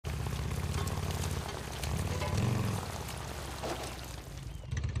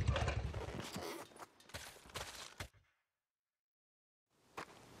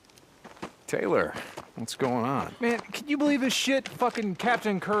Taylor, what's going on? Man, can you believe this shit? Fucking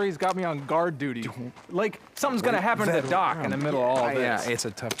Captain Curry's got me on guard duty. Like, something's gonna happen to the dock in the middle of all this. Yeah, it's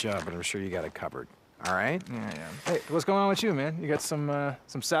a tough job, but I'm sure you got it covered. All right? Yeah. Hey, what's going on with you, man? You got some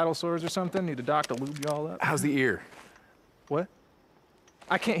saddle sores or something? Need a doc to lube you all up? How's the ear? What?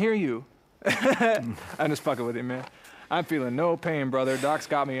 I can't hear you. I'm just fucking with you, man. I'm feeling no pain, brother. Doc's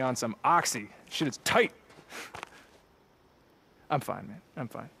got me on some oxy. Shit is tight. I'm fine, man. I'm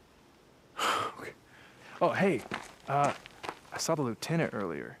fine. Okay. Oh, hey. I saw the lieutenant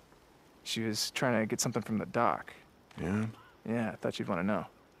earlier. She was trying to get something from the dock. Yeah? Yeah, I thought you'd want to know.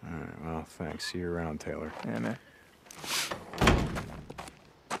 All right, well, thanks. See you around, Taylor. Yeah, man.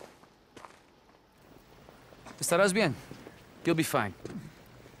 Estarás bien. You'll be fine.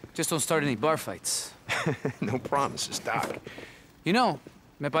 Just don't start any bar fights. No promises, Doc. You know,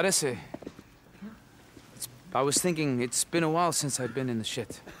 me parece... I was thinking it's been a while since I've been in the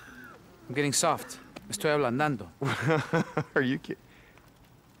shit. I'm getting soft. Estoy ablandando. Are you kidding?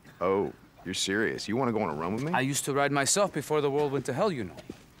 Oh, you're serious? You want to go on a run with me? I used to ride myself before the world went to hell, you know.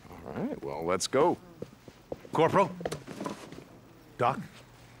 All right, well, let's go. Corporal? Doc?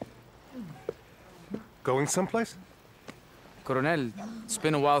 Going someplace? Coronel, it's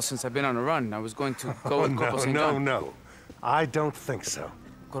been a while since I've been on a run. I was going to go with Corporal St. John. No. I don't think so.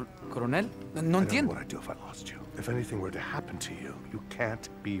 Coronel? No I don't know entiendo. what I'd do if I lost you. If anything were to happen to you, you can't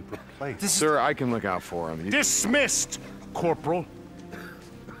be replaced. Sir, I can look out for him. Dismissed, Corporal.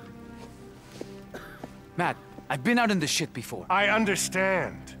 Matt, I've been out in the shit before. I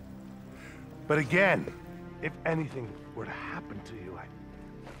understand. But again, if anything were to happen to you,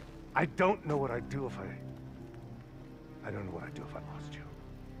 I don't know what I'd do if I don't know what I'd do if I lost you.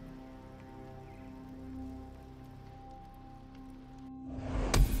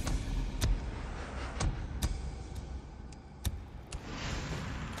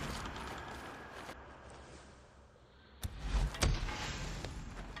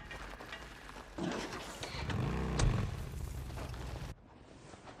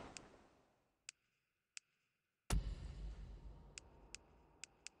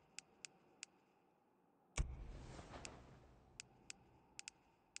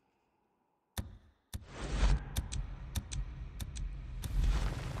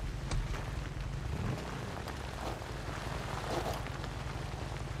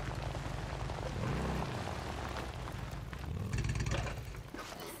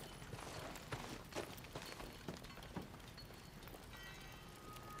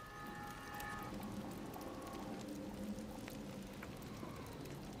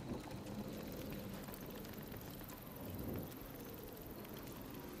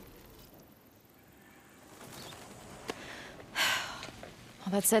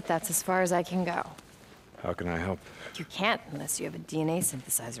 Well, that's it. That's as far as I can go. How can I help? You can't unless you have a DNA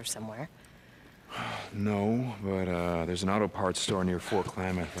synthesizer somewhere. No, but there's an auto parts store near Fort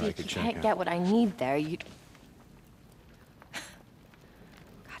Klamath that I If could you check can't out. get what I need there, you... God,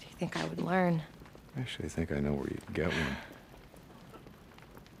 you think I would learn? I actually think I know where you can get one.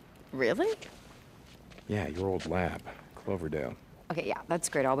 Really? Yeah, your old lab, Cloverdale. Okay, yeah, that's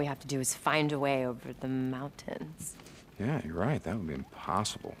great. All we have to do is find a way over the mountains. Yeah, you're right. That would be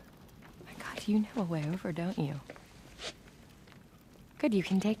impossible. My God, you know a way over, don't you? Good, you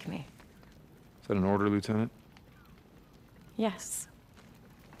can take me. Is that an order, Lieutenant? Yes.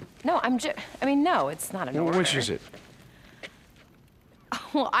 No, I mean, no, it's not an order. Which is it?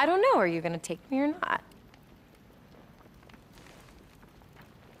 Well, I don't know. Are you gonna take me or not?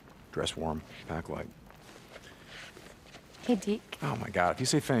 Dress warm, pack light. Hey, Deke. Oh my God, if you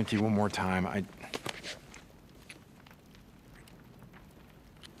say thank you one more time,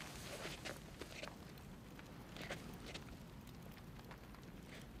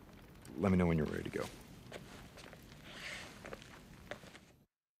 Let me know when you're ready to go.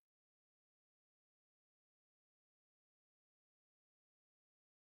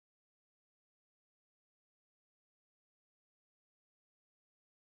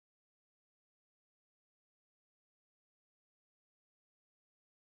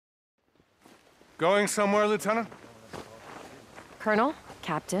 Going somewhere, Lieutenant? Colonel?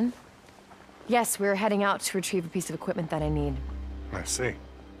 Captain? Yes, we're heading out to retrieve a piece of equipment that I need. I see.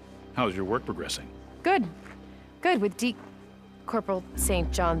 How's your work progressing? Good. Good. With Corporal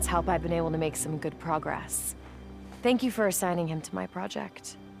St. John's help, I've been able to make some good progress. Thank you for assigning him to my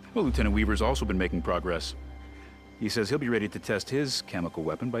project. Well, Lieutenant Weaver's also been making progress. He says he'll be ready to test his chemical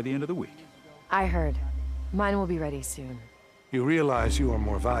weapon by the end of the week. I heard. Mine will be ready soon. You realize you are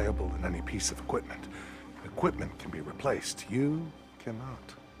more valuable than any piece of equipment. Equipment can be replaced. You cannot.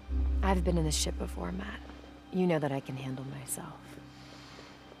 I've been in this ship before, Matt. You know that I can handle myself.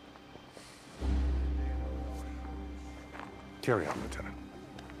 Carry on, Lieutenant.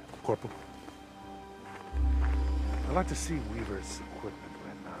 Corporal. I'd like to see Weaver's equipment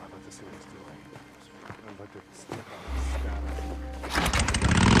right now. I'd like to see what he's doing. I'd like to check on his status.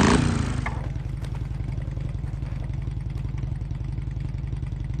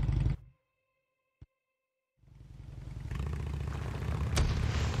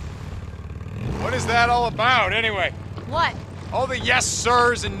 What is that all about, anyway? What? All the yes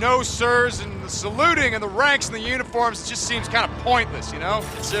sirs and no sirs and the saluting and the ranks and the uniforms just seems kind of pointless, you know?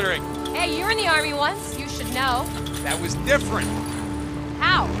 Considering Hey, you were in the army once. You should know. that was different.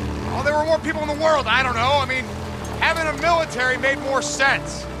 How? Oh, there were more people in the world, I don't know. I mean, having a military made more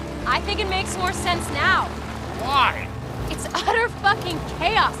sense. I think it makes more sense now. Why? It's utter fucking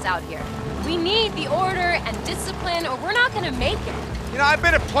chaos out here. We need the order and discipline or we're not gonna make it. You know, I've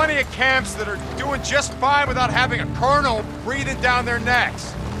been at plenty of camps that are doing just fine without having a colonel breathing down their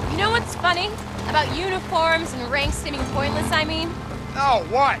necks. You know what's funny? About uniforms and ranks seeming pointless, I mean? No,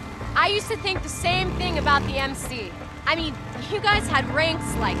 what? I used to think the same thing about the MC. I mean, you guys had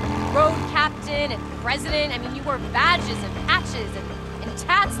ranks like road captain and president. I mean, you wore badges and patches and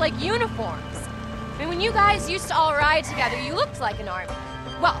tats like uniforms. I mean, when you guys used to all ride together, you looked like an army.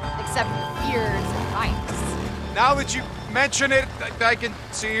 Well, except for the beards and bikes. Now that you mention it, I can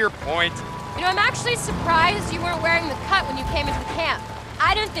see your point. You know, I'm actually surprised you weren't wearing the cut when you came into camp.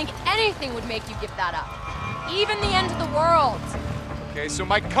 I didn't think anything would make you give that up. Even the end of the world. Okay, so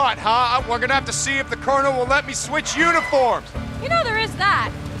my cut, huh? We're gonna have to see if the colonel will let me switch uniforms. You know there is that.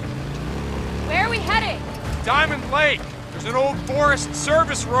 Where are we heading? Diamond Lake. There's an old forest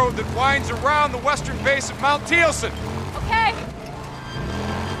service road that winds around the western base of Mount Thielsen. Okay.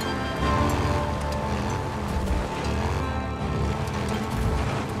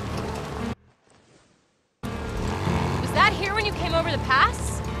 Was that here when you came over the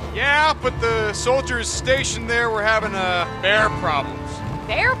pass? Yeah, but the soldiers stationed there were having bear problems.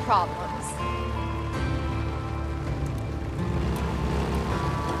 Bear problems?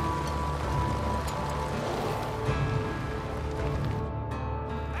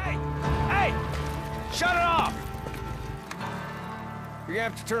 Hey! Shut it off! You're gonna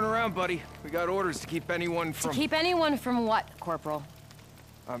have to turn around, buddy. We got orders to keep anyone from... To keep anyone from what, Corporal?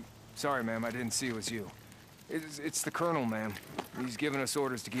 Sorry, ma'am. I didn't see it was you. It's the Colonel, ma'am. He's given us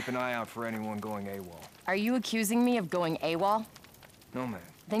orders to keep an eye out for anyone going AWOL. Are you accusing me of going AWOL? No, ma'am.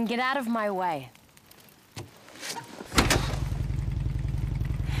 Then get out of my way.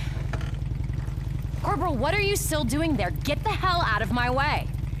 Corporal, what are you still doing there? Get the hell out of my way.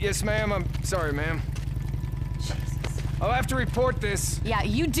 Yes, ma'am. I'm sorry, ma'am. Jesus. I'll have to report this. Yeah,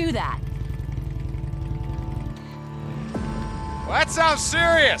 you do that. Well, that sounds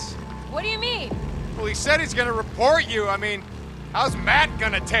serious. What do you mean? Well, he said he's gonna report you. I mean, how's Matt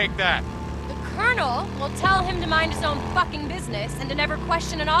gonna take that? The Colonel will tell him to mind his own fucking business and to never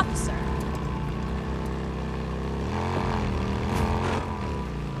question an officer.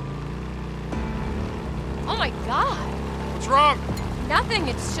 Oh my God. What's wrong? Nothing,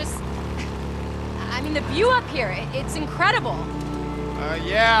 it's just... I mean, the view up here, it's incredible.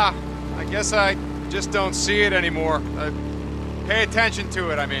 Yeah. I guess I just don't see it anymore. Pay attention to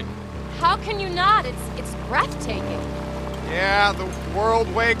it, I mean. How can you not? It's breathtaking. Yeah, the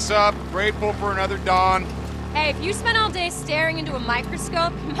world wakes up, grateful for another dawn. Hey, if you spent all day staring into a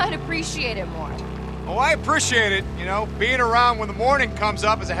microscope, you might appreciate it more. Oh, I appreciate it. You know, being around when the morning comes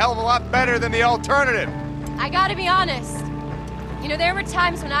up is a hell of a lot better than the alternative. I gotta be honest. You know, there were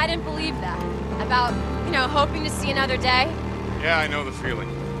times when I didn't believe that. About, you know, hoping to see another day. Yeah, I know the feeling.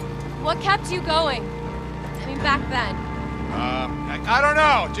 What kept you going? I mean, back then. I don't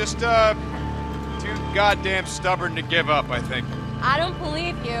know. Just, too goddamn stubborn to give up, I think. I don't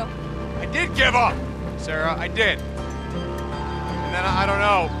believe you. I did give up, Sarah. I did. And then, I don't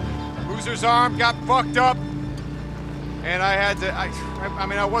know. Boozer's arm got fucked up. And I had to, I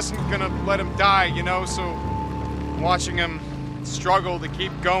mean, I wasn't gonna let him die, you know, so watching him struggle to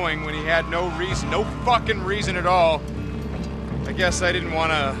keep going when he had no reason, no fucking reason at all, I guess I didn't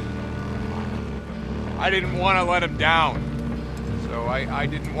wanna let him down. So I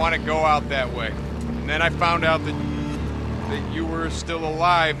didn't want to go out that way. And then I found out that you were still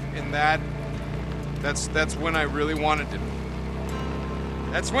alive, and that's when I really wanted to.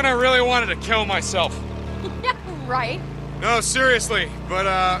 That's when I really wanted to kill myself. Yeah, right. No, seriously. But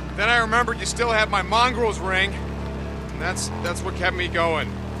then I remembered you still had my mongrel's ring, and that's what kept me going.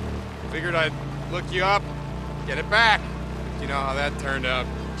 Figured I'd look you up, get it back. You know how that turned out.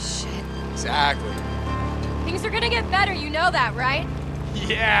 Shit. Exactly. Things are gonna get better, you know that, right?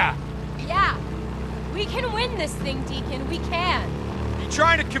 Yeah. Yeah. We can win this thing, Deacon. We can. You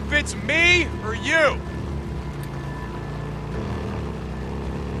trying to convince me or you?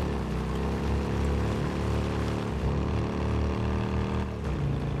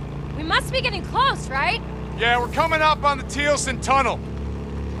 must be getting close, right? Yeah, we're coming up on the Tealson Tunnel.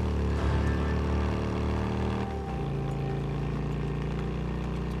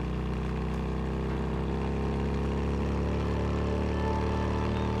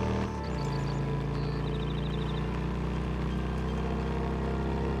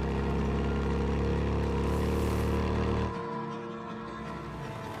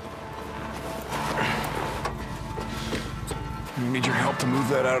 We need your help to move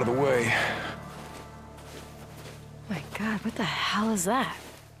that out of the way. My God, what the hell is that?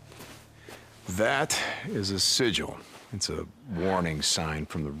 That is a sigil. It's a warning sign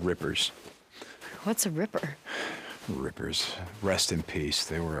from the Rippers. What's a Ripper? Rippers, rest in peace.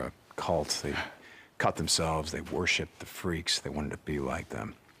 They were a cult. They cut themselves. They worshipped the freaks. They wanted to be like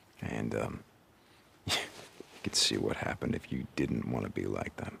them. And, you could see what happened if you didn't want to be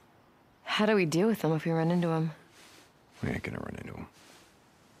like them. How do we deal with them if we run into them? We ain't gonna run into them.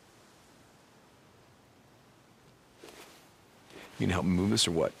 You can help me move this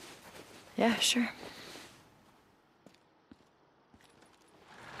or what? Yeah, sure.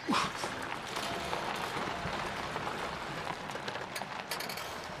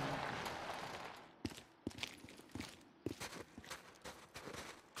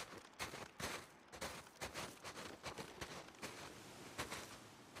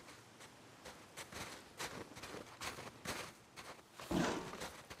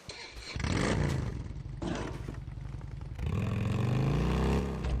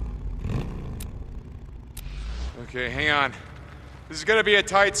 Okay, hang on. This is gonna be a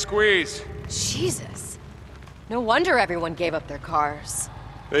tight squeeze. Jesus. No wonder everyone gave up their cars.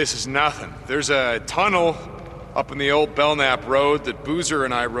 This is nothing. There's a tunnel up in the old Belknap Road that Boozer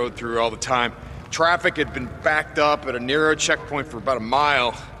and I rode through all the time. Traffic had been backed up at a narrow checkpoint for about a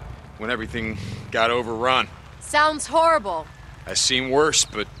mile when everything got overrun. Sounds horrible. I've seen worse,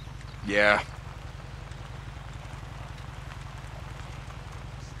 but yeah.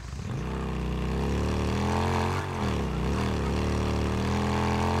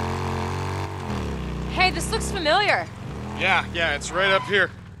 Hey, this looks familiar. Yeah, it's right up here.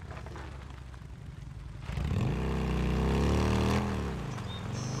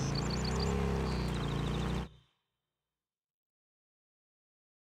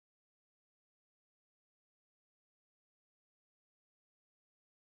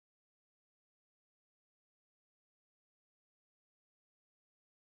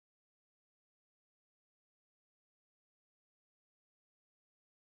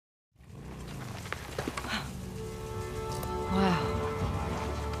 Wow.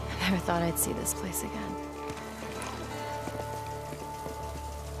 I never thought I'd see this place again.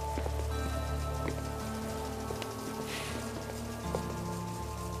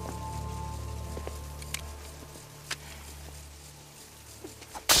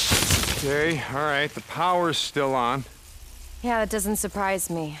 Okay, all right, the power's still on. Yeah, that doesn't surprise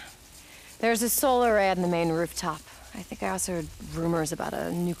me. There's a solar array on the main rooftop. I think I also heard rumors about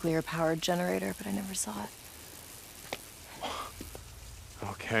a nuclear-powered generator, but I never saw it.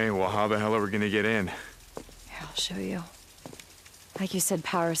 Okay, well, how the hell are we gonna get in? Here, I'll show you. Like you said,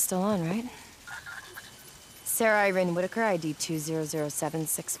 power's still on, right? Sarah Irene Whitaker, ID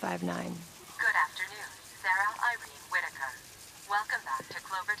 2007659. Good afternoon, Sarah Irene Whitaker. Welcome back to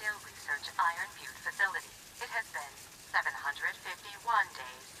Cloverdale Research Iron Butte facility. It has been 751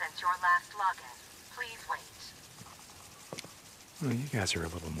 days since your last login. Please wait. Well, you guys are a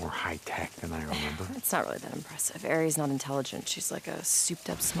little more high-tech than I remember. It's not really that impressive. Ari's not intelligent. She's like a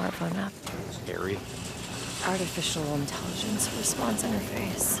souped-up smartphone app. Harry? Artificial intelligence response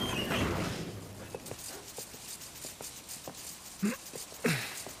interface.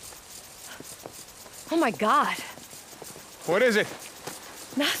 Oh my God. What is it?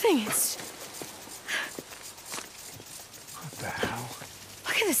 Nothing. It's... What the hell?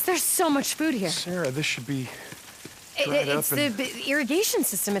 Look at this. There's so much food here. Sarah, this should be dried up It's and... the irrigation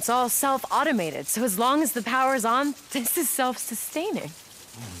system. It's all self-automated. So as long as the power's on, this is self-sustaining.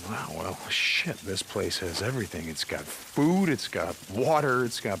 Oh, wow, well, shit, this place has everything. It's got food, it's got water,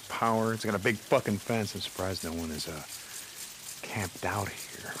 it's got power, it's got a big fucking fence. I'm surprised no one is, camped out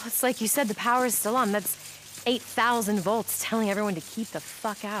here. Well, it's like you said, the power is still on. That's 8,000 volts telling everyone to keep the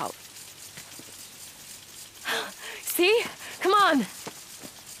fuck out. See? Come on.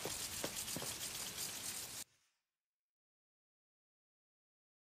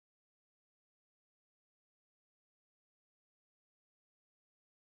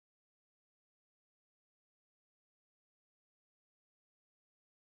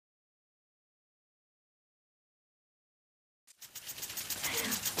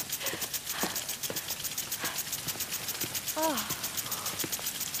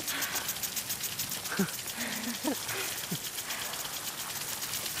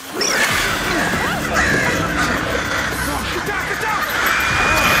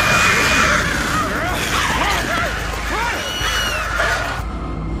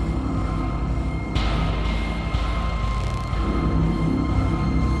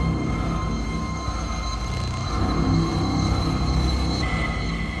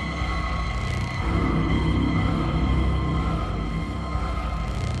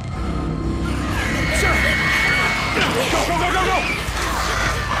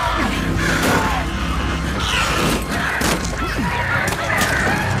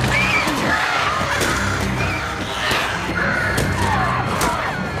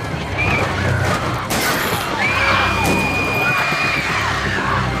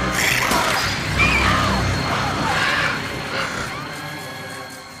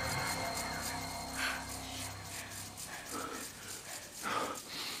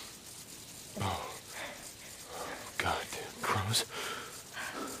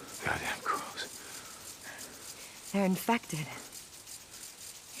 They're infected.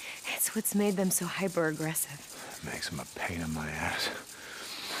 It's what's made them so hyper-aggressive. Makes him a pain in my ass.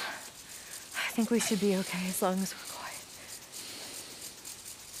 I think we should be okay as long as we're quiet.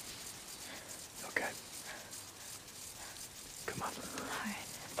 Okay. Come on. All right.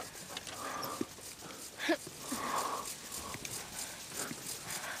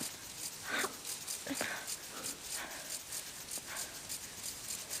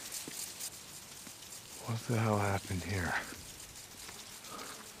 What the hell happened here?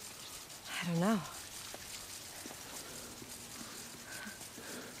 I don't know.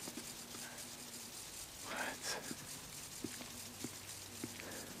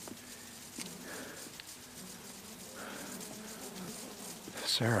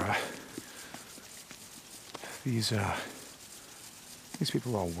 Sarah, these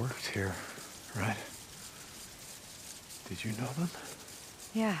people all worked here, right? Did you know them?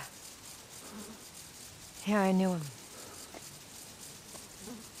 Yeah. Yeah, I knew him.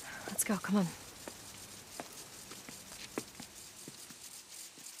 Let's go, come on.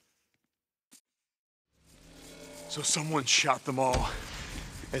 So someone shot them all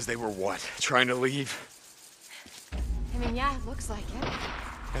as they were what? Trying to leave? I mean, yeah, it looks like it.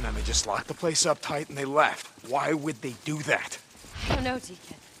 And then they just locked the place up tight and they left. Why would they do that? I don't know,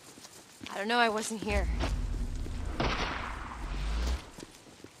 Deacon. I don't know, I wasn't here.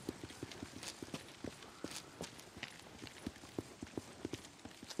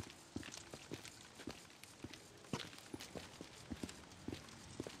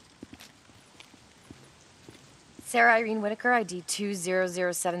 Sarah Irene Whitaker, ID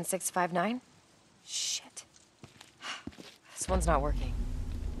 2007659. Shit. This one's not working.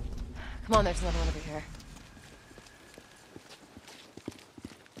 Come on, there's another one over here.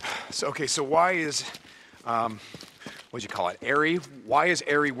 So, okay, so why is, what'd you call it, Ari? Why is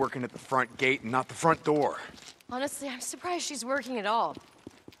Ari working at the front gate and not the front door? Honestly, I'm surprised she's working at all.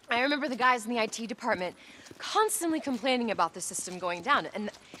 I remember the guys in the IT department constantly complaining about the system going down, and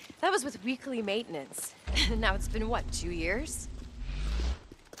that was with weekly maintenance. And now it's been, what, 2 years?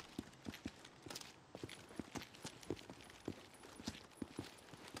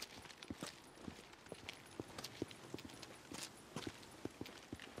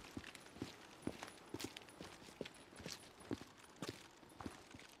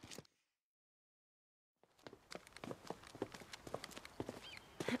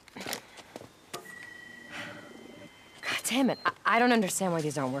 Damn it, I don't understand why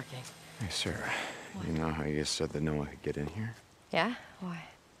these aren't working. Hey, Sarah, you know how you said that no one could get in here? Yeah? Why?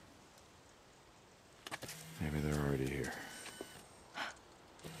 Maybe they're already here.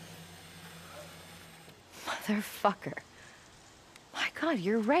 Motherfucker. My God,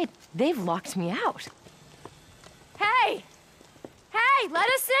 you're right. They've locked me out. Hey! Hey, let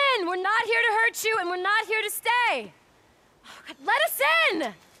us in! We're not here to hurt you, and we're not here to stay! Oh, God, let us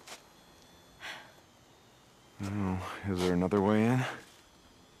in! Oh, is there another way in?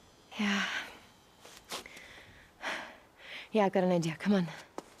 Yeah. Yeah, I've got an idea. Come on.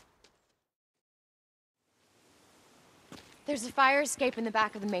 There's a fire escape in the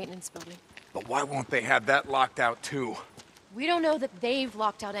back of the maintenance building. But why won't they have that locked out too? We don't know that they've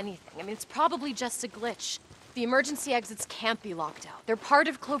locked out anything. I mean, it's probably just a glitch. The emergency exits can't be locked out. They're part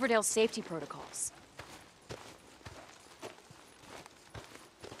of Cloverdale's safety protocols.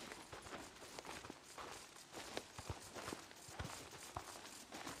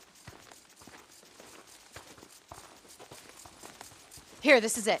 Here,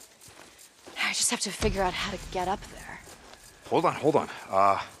 this is it. I just have to figure out how to get up there. Hold on.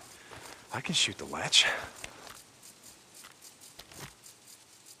 I can shoot the latch.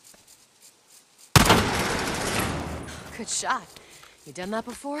 Good shot. You done that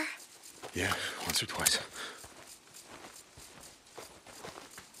before? Yeah, once or twice.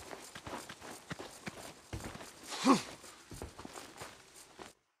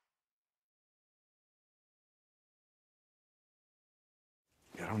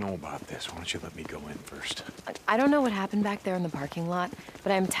 I don't know about this. Why don't you let me go in first? I don't know what happened back there in the parking lot,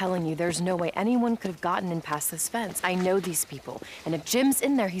 but I'm telling you, there's no way anyone could have gotten in past this fence. I know these people, and if Jim's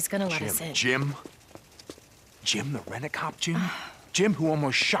in there, he's gonna let us in. Jim? Jim, the rent-a-cop Jim? Jim, who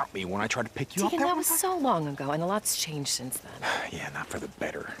almost shot me when I tried to pick you up. Deacon, that was so long ago, and a lot's changed since then. Yeah, not for the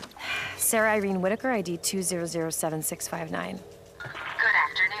better. Sarah Irene Whitaker, ID 2007659. Good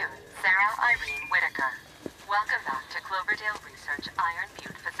afternoon, Sarah Irene Whitaker. Welcome back to Cloverdale Research Iron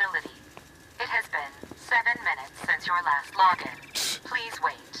Butte facility. It has been 7 minutes since your last login. Please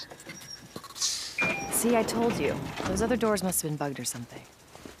wait. See, I told you. Those other doors must have been bugged or something.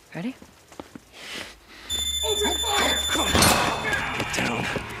 Ready? Get down.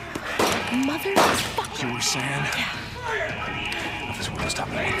 Motherfucker. You were saying? If this world taught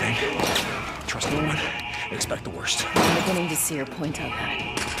me one thing, trust no one and expect the worst. I'm beginning to see your point on that.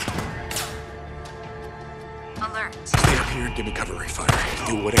 Alert. Stay up here and give me covering fire.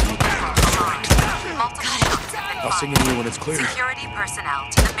 Do whatever you can. Multiple shots have been I'll fired. signal you when it's clear. Security personnel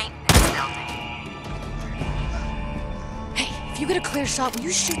to the maintenance building. Hey, if you get a clear shot, will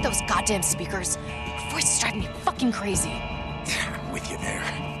you shoot those goddamn speakers? Your voice is driving me fucking crazy. I'm with you there.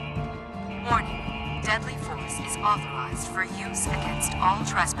 Warning. Deadly force is authorized for use against all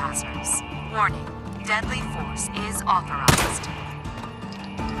trespassers. Warning. Deadly force is authorized.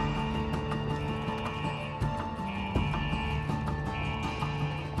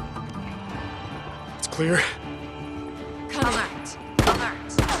 It's clear. Alert. Alert.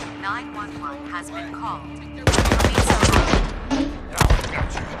 911 has been called. Police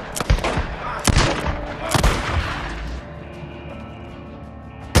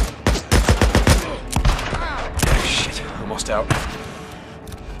Shit, almost out.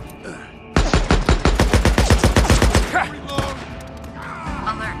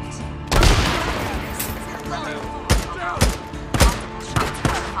 Alert. Multiple shots have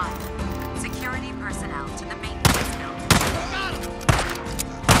been fired. Security personnel to the maintenance building.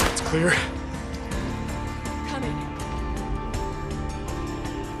 It's clear. Coming.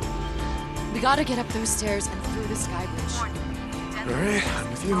 We gotta get up those stairs and through the sky bridge. Warning. Deadly All right, force I'm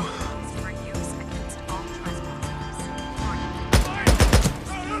with is you. authorized for use against all trespassers. Warning.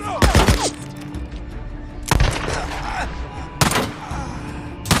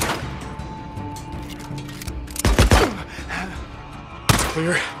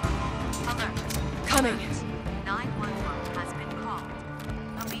 Clear. Alert. Coming. 911 has been called.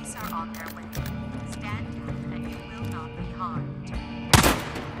 Police are on their way. Stand down and you will not be harmed.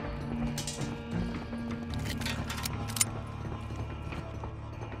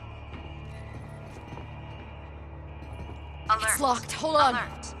 Alert. It's locked. Hold on.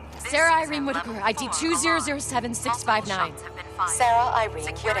 Alert. This Sarah is a Irene level Whitaker, ID 4 2007659. alarm. Multiple shots have been fired. Sarah Irene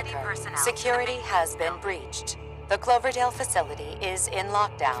Security Whitaker. personnel to the Security maintenance has been building. breached. The Cloverdale facility is in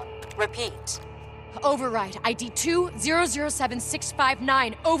lockdown. Repeat. Override. ID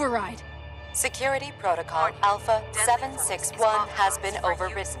 2007659. Override. Security Protocol Warning. Alpha Deadly force is 761 has been authorized for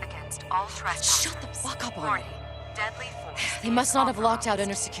overridden. use against all trespassers. Shut the fuck up Warning. already. Deadly force They is must not have locked out authorized.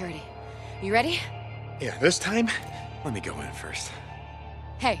 under security. You ready? Yeah, this time, let me go in first.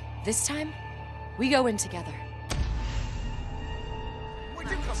 Hey, this time, we go in together.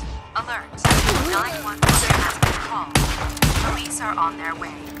 Alert. 911 has been called. Police are on their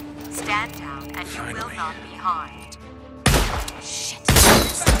way. Stand down and you will Finally. not be harmed. Shit.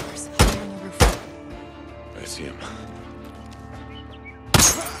 Stairs. Higher on the roof. I see him.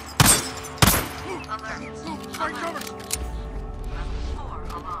 Alert. Alert. Level 4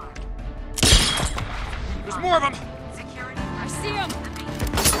 alarm. There's more of them! Security. I see him.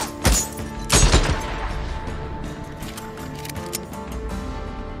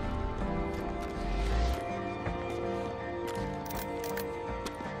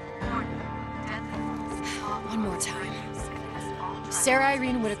 One more time. Sarah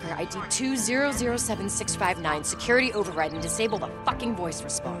Irene Whitaker, ID 2007659. Security override and disable the fucking voice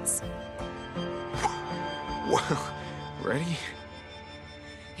response. Well, ready?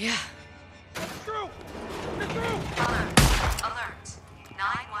 Yeah. Alert. Alert.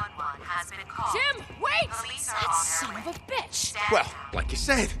 911 has been called. Tim, wait! Police are That on son their of a way. bitch. Stand Well, down. like you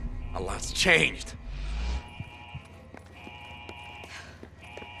said, a lot's changed.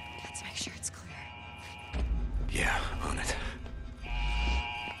 Let's make sure it's clear. Yeah, on it.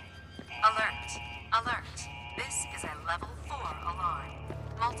 Alert. Alert. This is a level 4 alarm.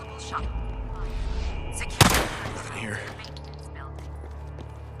 Multiple shots. Security personnel here. to the maintenance building.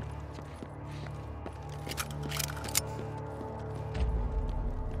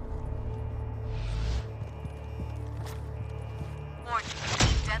 Warning.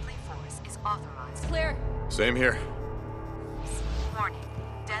 Deadly force is authorized. Clear. Same here. Warning.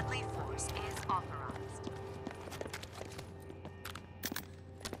 Deadly force is authorized.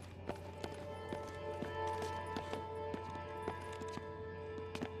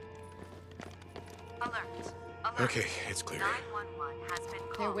 Alert. Alert. Okay, it's clear. 911 has been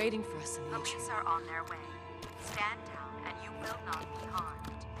called. They're waiting for us in the Police atrium. are on their way. Stand down and you will not be harmed.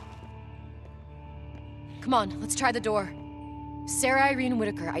 Come on, let's try the door. Sarah Irene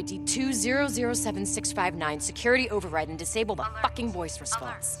Whitaker, ID 2007659. Security override and disable the Alert. fucking voice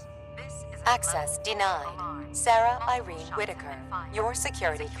response. Alert. This is a Access level 4 denied. alarm. Sarah Multiple Irene shots have Whitaker. been fired. Your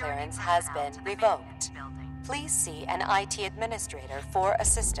security clearance has personnel been to the revoked. maintenance building. Please see an IT administrator for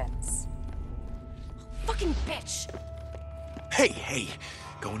assistance. Fucking bitch! Hey,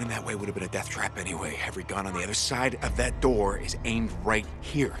 Going in that way would have been a death trap anyway. Every gun on the other side of that door is aimed right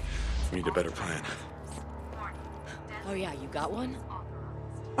here. We need a better plan. Oh yeah, you got one?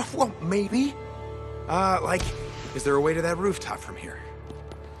 Well, maybe. Like, is there a way to that rooftop from here?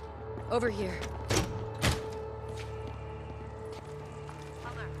 Over here.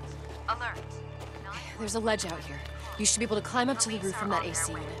 Alert. There's a ledge out here. You should be able to climb up to the roof from that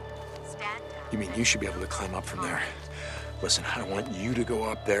AC unit. You mean you should be able to climb up from there? Listen, I want you to go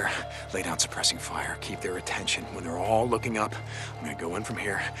up there, lay down suppressing fire, keep their attention. When they're all looking up, I'm gonna go in from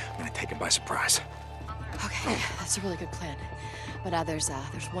here. I'm gonna take them by surprise. Okay, that's a really good plan. But there's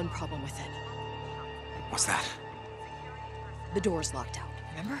one problem with it. What's that? The door's locked out,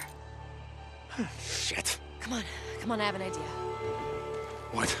 remember? Shit. Come on, I have an idea.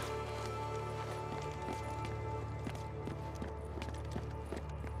 What?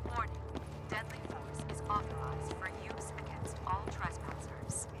 Warning. Deadly force is authorized for use against all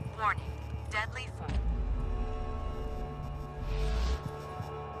trespassers. Warning. Deadly force.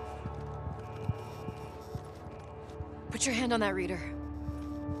 Put your hand on that reader.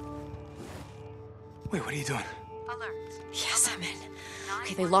 Wait, what are you doing? Alert. Yes, I'm in.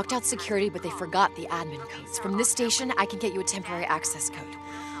 Okay, they locked out security, but they forgot the admin codes. From this station, I can get you a temporary access code.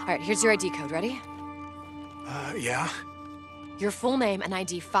 All right, here's your ID code. Ready? Yeah? Your full name and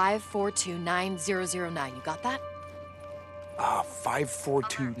ID 5429009. You got that?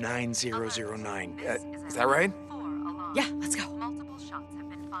 5429009. Is that right? Yeah, let's go. Multiple shots have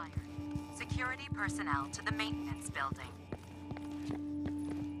been fired. Security personnel to the maintenance building.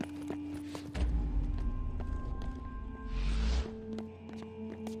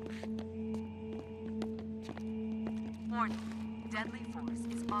 Warning. Deadly force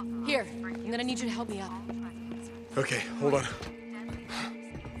is authorized. Here, I'm gonna need you to help me up. Okay, hold on.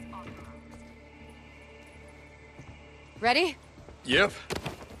 Ready? Yep.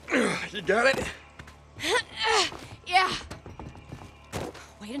 You got it? Yeah.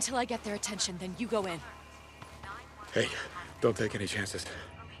 Wait until I get their attention, then you go in. Hey, don't take any chances.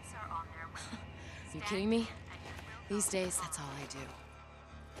 You kidding me? These days, that's all I do.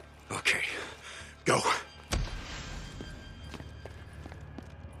 Okay, go.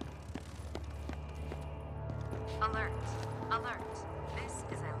 Alert. Alert. This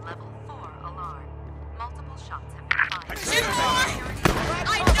is a level 4 alarm. Multiple shots have been fired.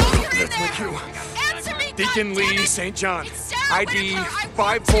 I know you're in That's there! you. Answer me, Deacon goddammit! Lee St. John. It's Sarah ID Whitaker. I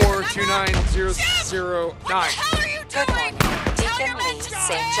want you, remember? 5429009. What the hell are you Good doing? morning, Deacon Lee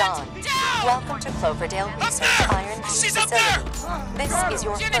St. John. Welcome to Cloverdale Research Iron View She's up Facility. there! This is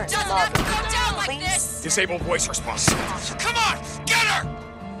your Jim, it first doesn't have to login. go down like Please this! Disable voice response. Come on, get her!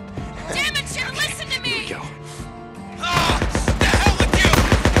 Damn it, Jim, listen to Here we me! go. The hell with you!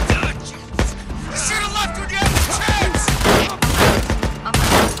 Should have left when you had the chance!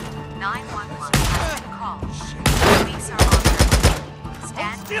 Alert. 911 has been called. Police are on their way.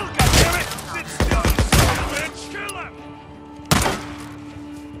 Stand Still, goddammit! Sit still, you son of a bitch! Kill him!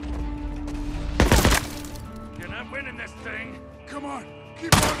 You're not winning this thing. Come on,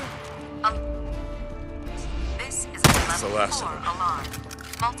 keep running. This is a the level last 4 of them. alarm.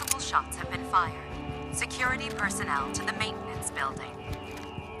 Multiple shots have been fired. Security personnel to the maintenance building.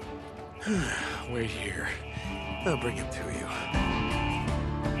 Wait here. I'll bring him to you.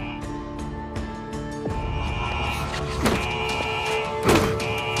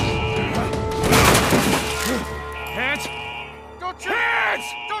 Hands! Don't shoot! Hands!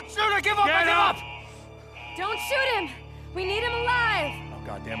 Don't shoot! I give up! I give up! Don't shoot him! We need him alive! Oh,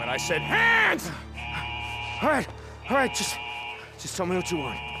 God damn it, I said hands! All right, just tell me what you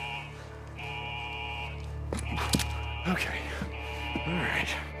want. Okay, all right.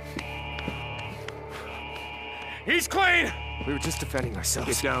 He's clean! We were just defending ourselves.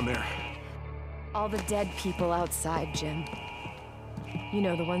 Get down there. All the dead people outside, Jim. You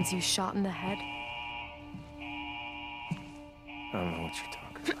know, the ones you shot in the head? I don't know what you're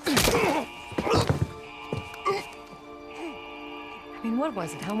talking about. I mean, what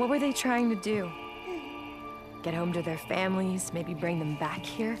was it, huh? What were they trying to do? Get home to their families, maybe bring them back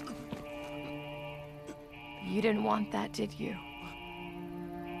here? You didn't want that, did you?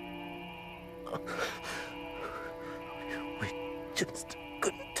 We just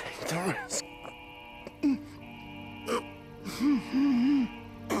couldn't take the risk.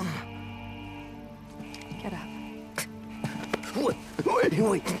 Get up. Wait.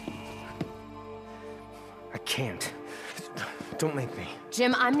 I can't. Don't make me.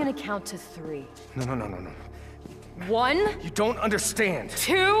 Jim, I'm gonna count to 3. No. 1, You don't understand.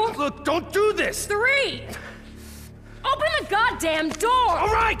 2, Look, don't do this! 3! Open the goddamn door! All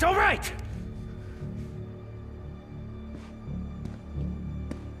right!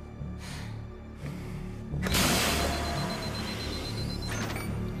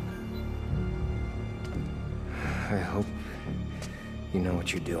 I hope you know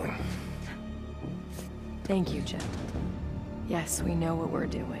what you're doing. Thank you, Jim. Yes, we know what we're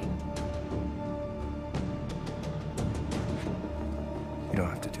doing. You don't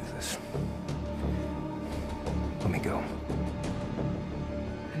have to do this. Let me go.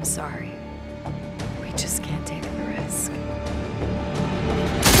 I'm sorry. We just can't take the risk.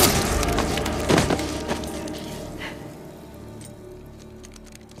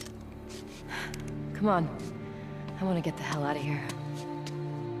 Come on. I want to get the hell out of here.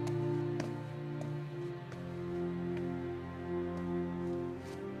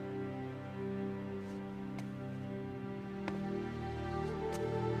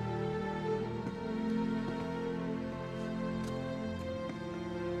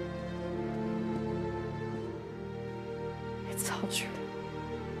 It's all true.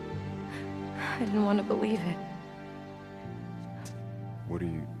 I didn't want to believe it. What are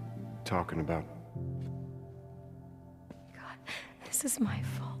you talking about? God, this is my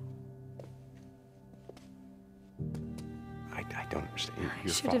fault. I don't understand. I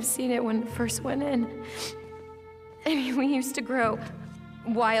should have seen it when it first went in. I mean, we used to grow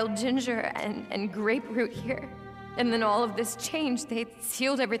wild ginger and grapefruit here. And then all of this changed. They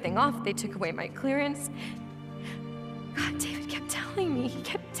sealed everything off. They took away my clearance. God, David kept telling me. He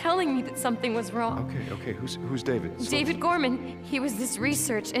kept telling me that something was wrong. Okay. Who's David? David Gorman. He was this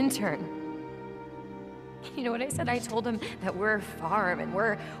research intern. You know what I said? I told him that we're a farm and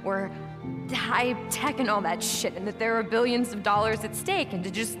we're high tech and all that shit, and that there are billions of dollars at stake, and to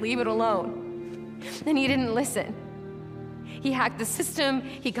just leave it alone. And he didn't listen. He hacked the system.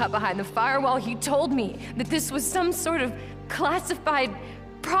 He got behind the firewall. He told me that this was some sort of classified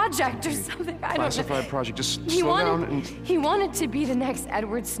project or something. I don't know. Classified project. Just slow down and... He wanted to be the next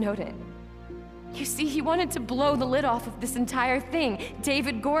Edward Snowden. You see, he wanted to blow the lid off of this entire thing.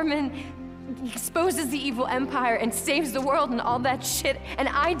 David Gorman exposes the evil empire and saves the world and all that shit. And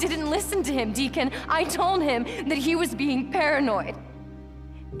I didn't listen to him, Deacon. I told him that he was being paranoid.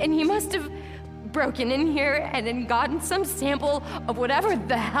 And he must have broken in here and then gotten some sample of whatever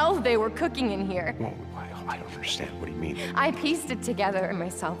the hell they were cooking in here. Whoa, I don't understand. What do you mean? I pieced it together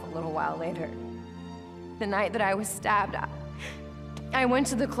myself a little while later. The night that I was stabbed, I went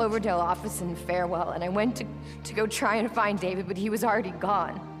to the Cloverdale office in Farewell, and I went to go try and find David, but he was already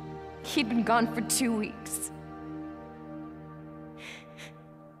gone. He'd been gone for 2 weeks.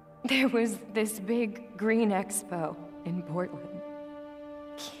 There was this big green expo in Portland.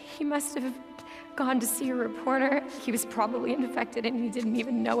 He must have gone to see a reporter. He was probably infected and he didn't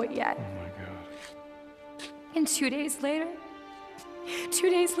even know it yet. Oh my God. And 2 days later,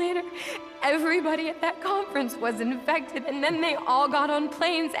 everybody at that conference was infected, and then they all got on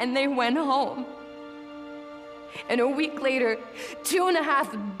planes and they went home. And a week later,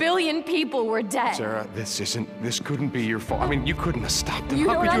 2.5 billion people were dead. Sarah, this couldn't be your fault. I mean, you couldn't have stopped them. You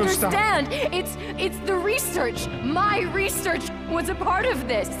How don't could you have stopped? understand. It's the research. My research was a part of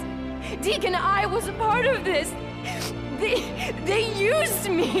this. Deke and I was a part of this. They used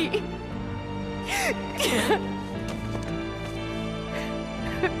me.